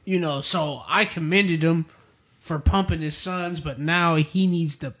 you know. So I commended him for pumping his sons, but now he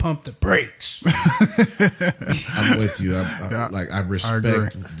needs to pump the brakes. I'm with you. I respect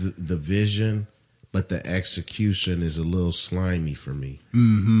agree. the vision, but the execution is a little slimy for me.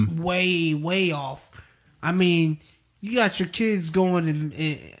 way off. I mean, you got your kids going,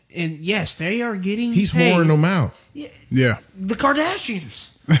 and yes, they are getting. He's paid. whoring them out. Yeah. The Kardashians.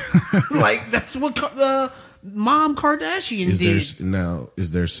 Like that's what Mom Kardashian Is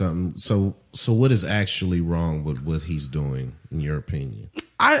did. there something? So what is actually wrong with what he's doing, in your opinion?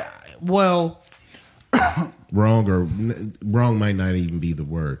 Well, Wrong might not even be the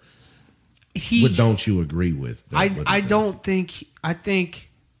word. What don't you agree with? I don't think. I think.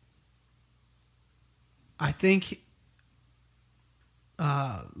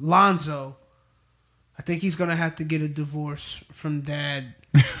 Lonzo. I think he's gonna have to get a divorce from dad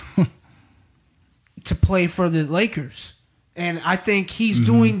to play for the Lakers, and I think he is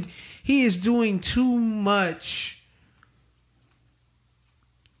doing too much.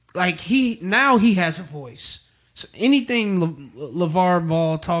 Like he has a voice. So anything LeVar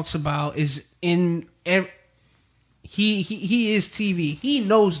Ball talks about is in. He is TV. He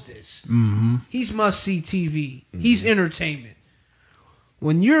knows this. He's must see TV. He's entertainment.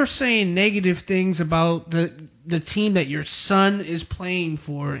 When you're saying negative things about the team that your son is playing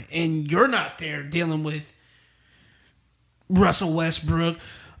for, and you're not there dealing with Russell Westbrook,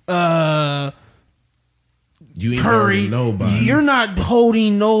 you ain't Curry, holding nobody. you're not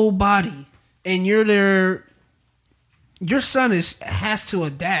holding nobody, and you're there. Your son has to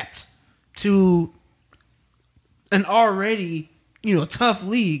adapt to an already tough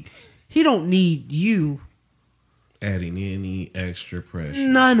league. He don't need you. Adding any extra pressure.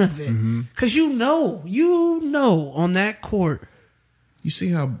 None of it. Because you know on that court. You see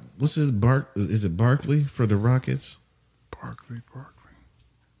how what's his is it Barkley for the Rockets? Barkley.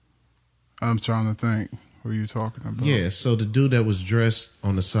 I'm trying to think. Who are you talking about? Yeah, so the dude that was dressed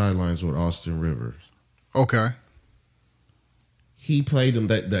on the sidelines with Austin Rivers. Okay. He played him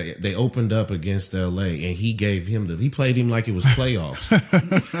that they opened up against LA, and he gave him he played him like it was playoffs.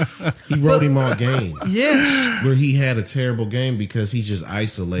 He wrote him all game. Yes. Where he had a terrible game because he just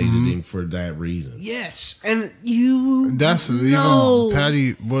isolated him for that reason. Yes. And That's even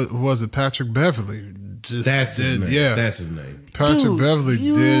Patty. What was it? Patrick Beverly. That's his name. Yeah, That's his name. Patrick Beverly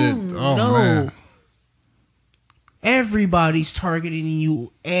did it. Oh man. Everybody's targeting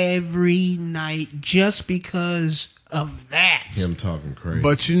you every night just because of that. Him talking crazy.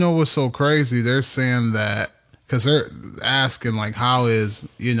 But you know what's so crazy? They're saying that because they're asking like, how is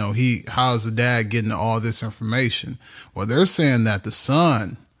the dad getting all this information? Well, they're saying that the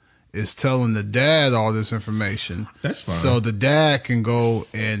son is telling the dad all this information. That's fine. So the dad can go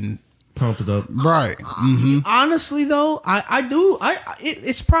and pump it up. right. Honestly, though,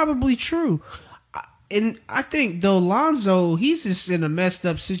 it's probably true. And I think though Lonzo, he's just in a messed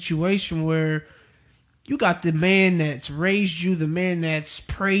up situation where you got the man that's raised you, the man that's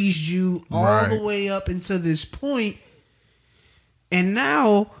praised you all the way up until this point, and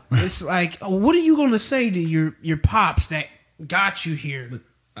now it's like, what are you going to say to your pops that got you here?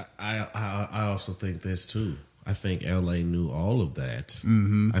 But I also think this too. I think LA knew all of that.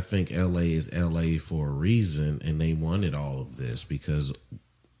 I think LA is LA for a reason, and they wanted all of this because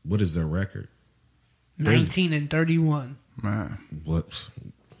what is their record? 19-31. Man. What?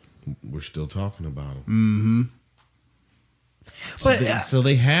 We're still talking about them. So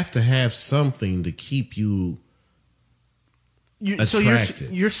they have to have something to keep you attracted. So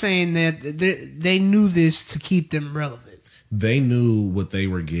you're saying that they knew this to keep them relevant. They knew what they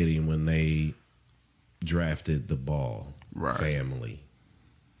were getting when they drafted the Ball family.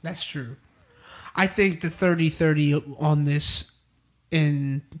 That's true. I think the 30-30 on this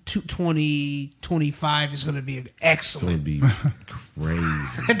in 2025 is going to be It's going excellent. to be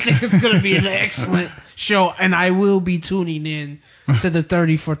crazy. I think it's going to be an excellent show, and I will be tuning in to the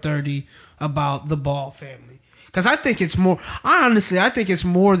 30 for 30 about the Ball family. Because I think it's more, I think it's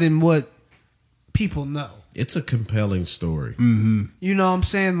more than what people know. It's a compelling story. Mm-hmm. You know what I'm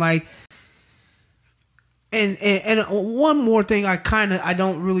saying? Like, and one more thing I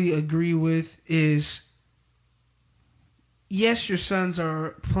don't really agree with is, yes, your sons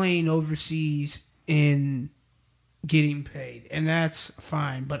are playing overseas and getting paid, and that's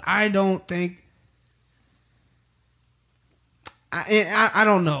fine. But I don't think. I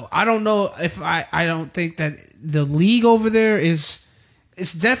don't know. I don't know if I don't think that the league over there is.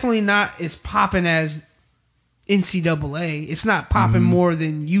 It's definitely not as popping as NCAA. It's not popping more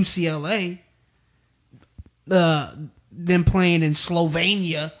than UCLA. Them playing in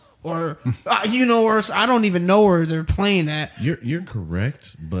Slovenia or or I don't even know where they're playing at. You're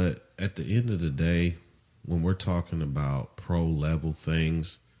correct, but at the end of the day, when we're talking about pro level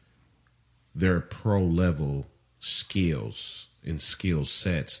things, there are pro level skills and skill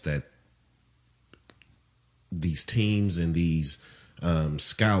sets that these teams and these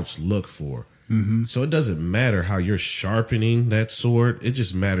scouts look for. Mm-hmm. So it doesn't matter how you're sharpening that sword. It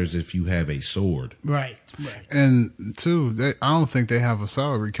just matters if you have a sword. Right. And two, I don't think they have a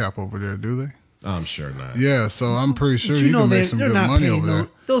salary cap over there, do they? I'm sure not. Yeah, so I'm pretty sure But you can make some they're good not money paying over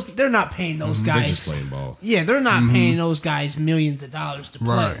there. they're not paying those guys. They're just playing ball. Yeah, they're not paying those guys millions of dollars to play.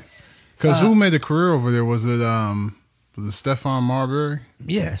 Right. Because who made a career over there? Was it Stephon Marbury?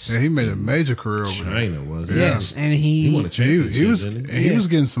 Yes. Yeah, he made a major career over there. China was it? Yes, and He won a championship. He was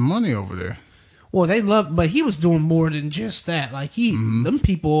getting some money over there. well, but he was doing more than just that. Like them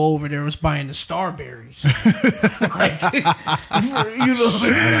people over there was buying the Starberries. Shout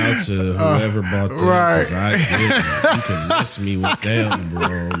out to whoever bought them. right. 'Cause I didn't. You can miss me with them,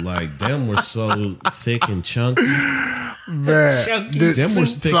 bro. Like, them were so thick and chunky. Man, Chunky Them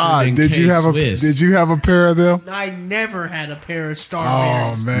was thicker than did you have K-Swiss. did you have a pair of them? I never had a pair of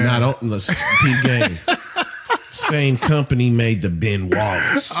Starberries. Oh man, Not on the P game. Same company made the Ben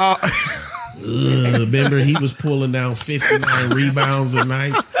Wallace. Remember, he was pulling down 59 rebounds a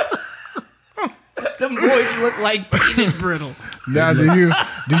night. Them boys look like peanut brittle. Now, do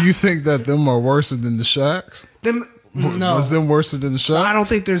you think that them are worse than the Shaqs? No. Was them worse than the Shaqs? I don't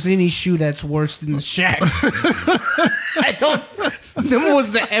think there's any shoe that's worse than the Shaqs. I don't. Them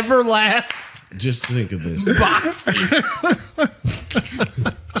was the Everlast Just think of this. boxing.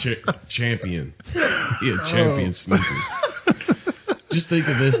 Champion. Yeah, champion sneakers. Just think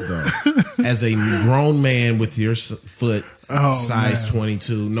of this, though. As a grown man with your foot size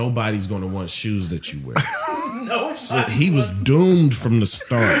 22, nobody's going to want shoes that you wear. No, So he was doomed from the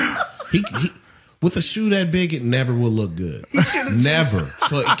start. He with a shoe that big, it never will look good. Never.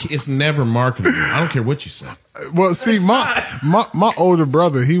 So it's never marketable. I don't care what you say. Well, see, my older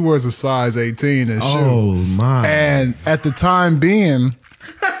brother, he wears a size 18 in shoe. Oh, my. And at the time being,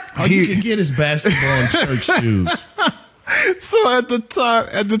 You can get his basketball and church shoes. so at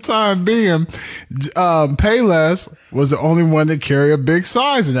the time being, Payless was the only one to carry a big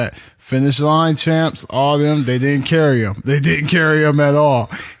size in that. Finish line champs, all them, they didn't carry him. They didn't carry him at all.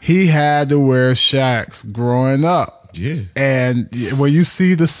 He had to wear Shaqs growing up. Yeah. And when you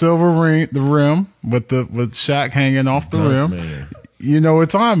see the silver ring, the rim with Shaq hanging off the Dunk rim, man. you know what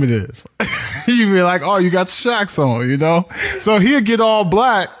time it is. You be like, oh, you got the Shaqs on, you know? So he'd get all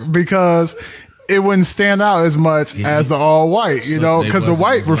black because it wouldn't stand out as much as the all white, you So know, they because the wasn't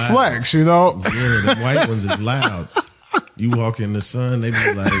white as loud. reflects, you know? Yeah, the white ones is loud. You walk in the sun, they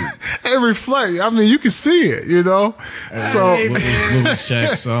be like, It reflects. I mean, you can see it, you know? So, what was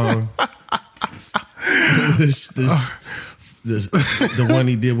Shaq's song? The one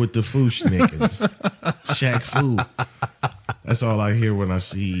he did with the Fooshnickens. Shaq Fu. That's all I hear when I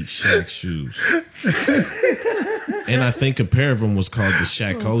see Shaq's shoes. And I think a pair of them was called the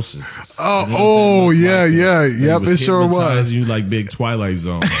Shaqoses. yeah. Yep, it sure was. Hypnotizing you like big Twilight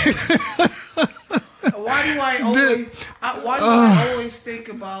Zone. Why do I always think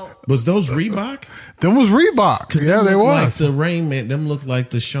about? Was those Reebok? Them was Reebok. Yeah, they looked was. like the Rain Man. Them looked like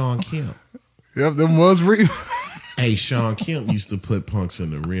the Sean Kemp. Yep, them was Reebok. Hey, Sean Kemp used to put punks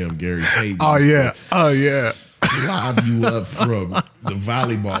in the rim. Gary Payton. Oh, yeah. Lob you up from the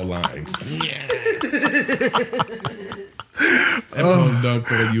volleyball lines. Yeah. That punk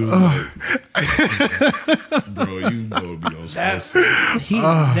dunked on you was like, bro, you gonna be on sports.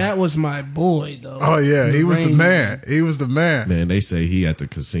 That was my boy, though. Oh, yeah. He was the man. He was the man. Man, they say he at the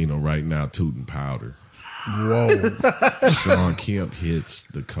casino right now tooting powder. Whoa. Sean Kemp hits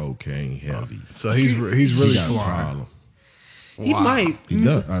the cocaine heavy. So he's really He got a flying. problem. He might. He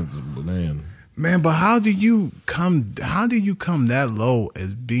does. Man. Man, but how do you come that low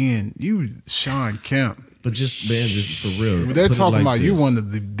as being you, Sean Kemp? But just for real. They're put it talking like about you this. one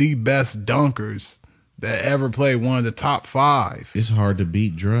of the best dunkers that ever played, one of the top 5. It's hard to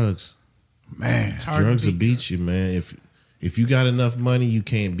beat drugs. Man, Drugs will beat you, man. If you got enough money, you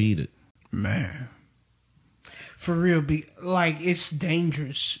can't beat it. man. For real, it's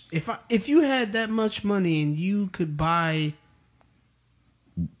dangerous. If you had that much money and you could buy,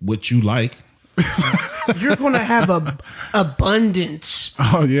 What you like. you're gonna have a abundance.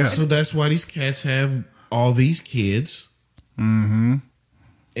 Oh yeah. So that's why these cats have all these kids and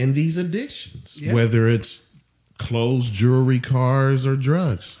these addictions, Yeah. whether it's clothes, jewelry, cars, or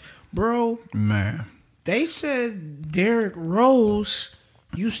drugs. Bro, Man. they said Derrick Rose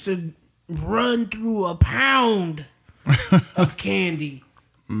used to run through a pound of candy.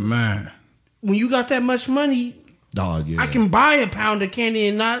 Man. When you got that much money, Dog, yeah. I can buy a pound of candy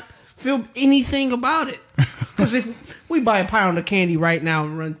and not feel anything about it. Because if we buy a pound of candy right now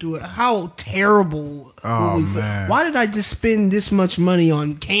and run through it, how terrible Oh, will we feel? man. Why did I just spend this much money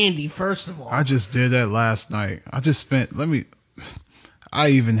on candy, first of all? I just did that last night. I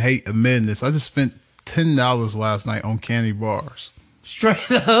even hate admitting this. I just spent $10 last night on candy bars.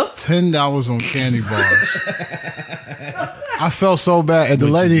 Straight up. $10 on candy bars. I felt so bad. And the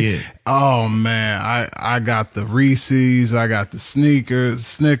What'd you lady, get? oh man, I got the Reese's, I got the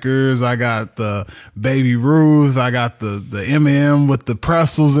Snickers, I got the Baby Ruth, I got the M&M with the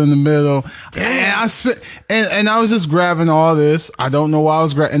pretzels in the middle. And I spent, and I was just grabbing all this. I don't know why I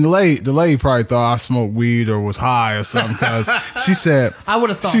was grabbing. And the lady probably thought I smoked weed or was high or something. Cause she said, I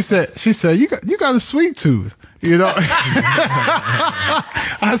would have thought. she said, you got a sweet tooth. You know, I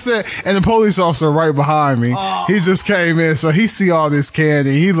said, and the police officer right behind me, he just came in, so he see all this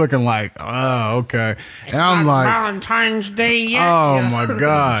candy. He looking like, oh, okay. It's and I'm not like, Valentine's Day yet. oh Yeah. my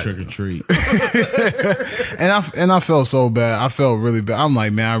God. Trick or treat. And I felt so bad. I felt really bad. I'm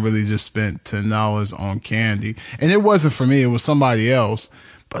like, man, I really just spent $10 on candy. And it wasn't for me, it was somebody else.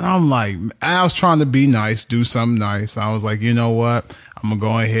 But I'm like, I was trying to be nice, do something nice. I was like, you know what? I'm gonna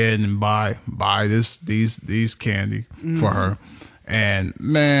go ahead and buy these candy for her. And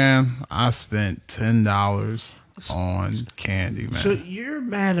man, I spent $10 on candy, man. So you're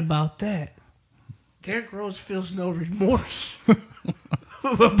mad about that? Derrick Rose feels no remorse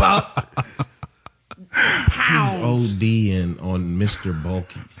about He's pounds. ODing on Mr.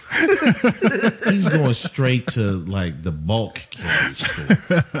 Bulky's. He's going straight to like the bulk candy store.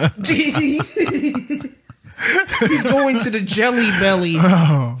 He's going to the Jelly Belly.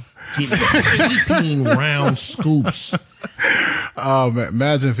 Getting round scoops. Oh man,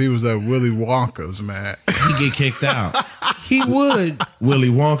 imagine if he was at Willy Wonka's, man. He get kicked out. He would. Willy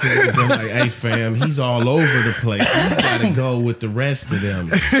Wonka would have been like, hey fam, he's all over the place. He's got to go with the rest of them.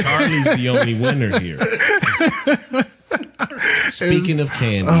 Charlie's the only winner here. Speaking of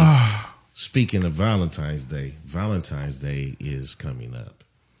candy, speaking of Valentine's Day is coming up.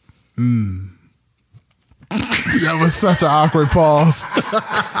 That was such an awkward pause.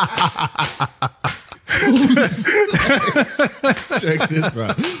 Check this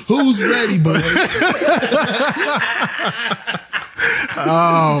out. Who's ready, boy?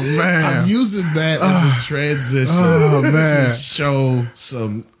 Oh man. I'm using that as a transition man. to show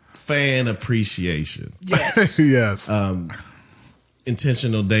some fan appreciation. Yes.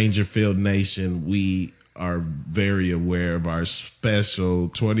 Intentional Dangerfield Nation, we are very aware of our special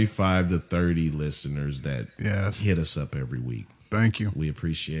 25 to 30 listeners that Yes. hit us up every week. Thank you. We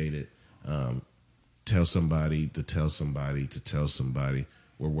appreciate it. Tell somebody to tell somebody to tell somebody.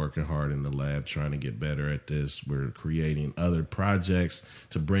 We're working hard in the lab trying to get better at this. We're creating other projects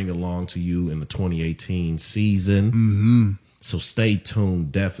to bring along to you in the 2018 season. Mm-hmm. So stay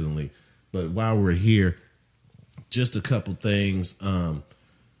tuned, definitely. But while we're here, just a couple things.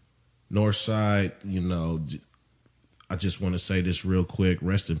 Northside, I just want to say this real quick.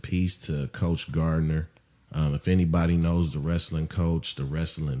 Rest in peace to Coach Gardner. If anybody knows the wrestling coach, the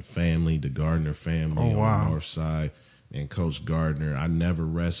wrestling family, the Gardner family on the North Side, and Coach Gardner, I never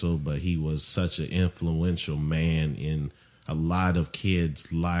wrestled, but he was such an influential man in a lot of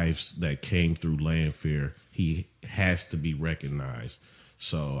kids' lives that came through Lanphier. He has to be recognized.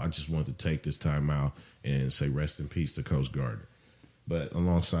 So I just want to take this time out and say rest in peace to Coach Gardner. But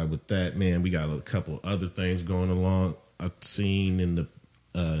alongside with that, man, we got a couple other things going along. I've seen in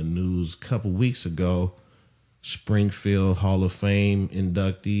the news a couple weeks ago, Springfield Hall of Fame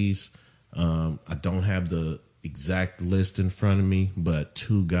inductees. I don't have the exact list in front of me, but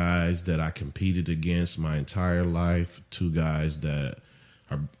two guys that I competed against my entire life, two guys that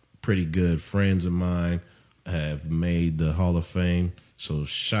are pretty good friends of mine. have made the Hall of Fame. So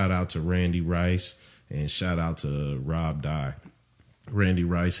shout out to Randy Rice and shout out to Rob Dye. Randy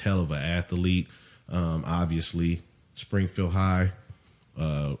Rice, hell of an athlete. Obviously, Springfield High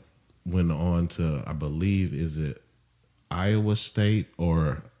went on to, I believe, is it Iowa State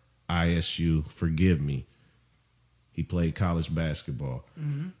or ISU? Forgive me. He played college basketball.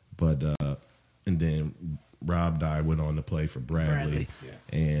 But and then Rob Dye went on to play for Bradley.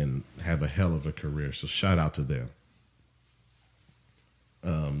 And have a hell of a career. So shout out to them.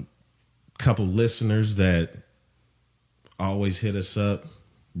 Couple listeners that always hit us up.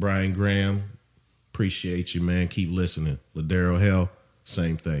 Brian Graham, appreciate you, man. Keep listening. Ladero Hell,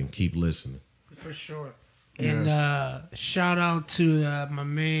 same thing. Keep listening. For sure. And shout out to my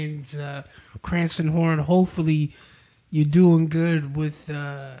man Cranston Horn. Hopefully you're doing good with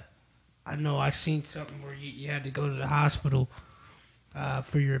I know I seen something where you had to go to the hospital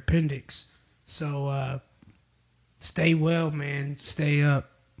for your appendix. So stay well, man. Stay up.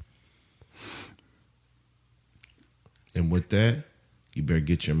 And with that, you better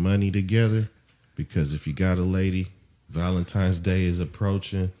get your money together, because if you got a lady, Valentine's Day is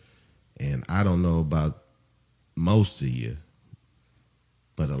approaching, and I don't know about most of you,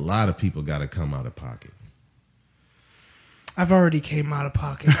 but a lot of people got to come out of pocket. I've already came out of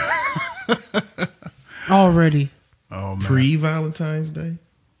pocket. Already. Oh, man. Pre-Valentine's Day?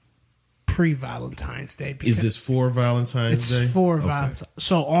 Pre-Valentine's Day. Is this for Valentine's Day? It's for Valentine's.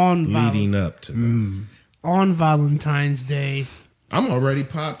 So on leading up to that. On Valentine's Day. I'm already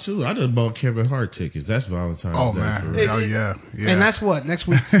popped too. I just bought Kevin Hart tickets. That's Valentine's Day. Man. For real. Oh, yeah. And that's what? Next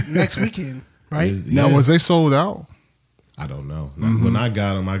week? Next weekend, right? Now, was they sold out? I don't know. When I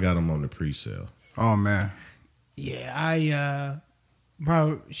got them on the pre-sale. Oh, man. Yeah,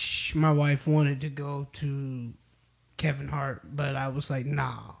 my wife wanted to go to Kevin Hart, but I was like,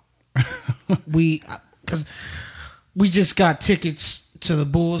 nah. Because we just got tickets to the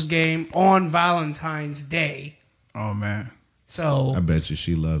Bulls game on Valentine's Day. Oh, man. So I bet you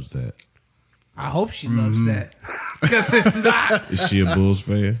she loves that. I hope she loves that. Because if not, is she a Bulls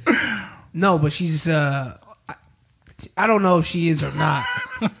fan? No, but she's I don't know if she is or not.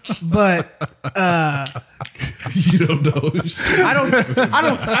 But you don't know if she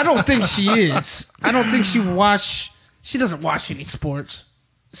I don't think she is. I don't think she doesn't watch any sports.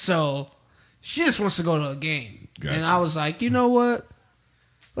 So she just wants to go to a game. Gotcha. And I was like, you know what?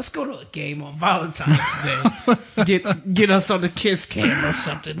 Let's go to a game on Valentine's Day. Get us on the kiss cam or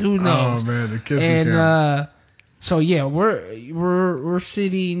something. Who knows? Oh man, the kissing cam. And so yeah, we're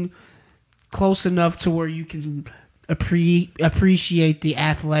sitting close enough to where you can appreciate the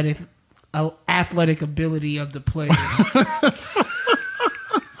athletic ability of the players.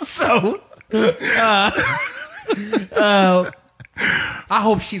 So I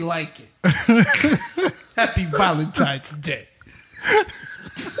hope she like it. Happy Valentine's Day.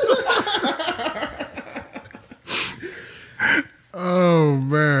 Oh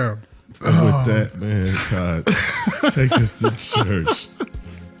man. And with that, man, Todd, take us to church.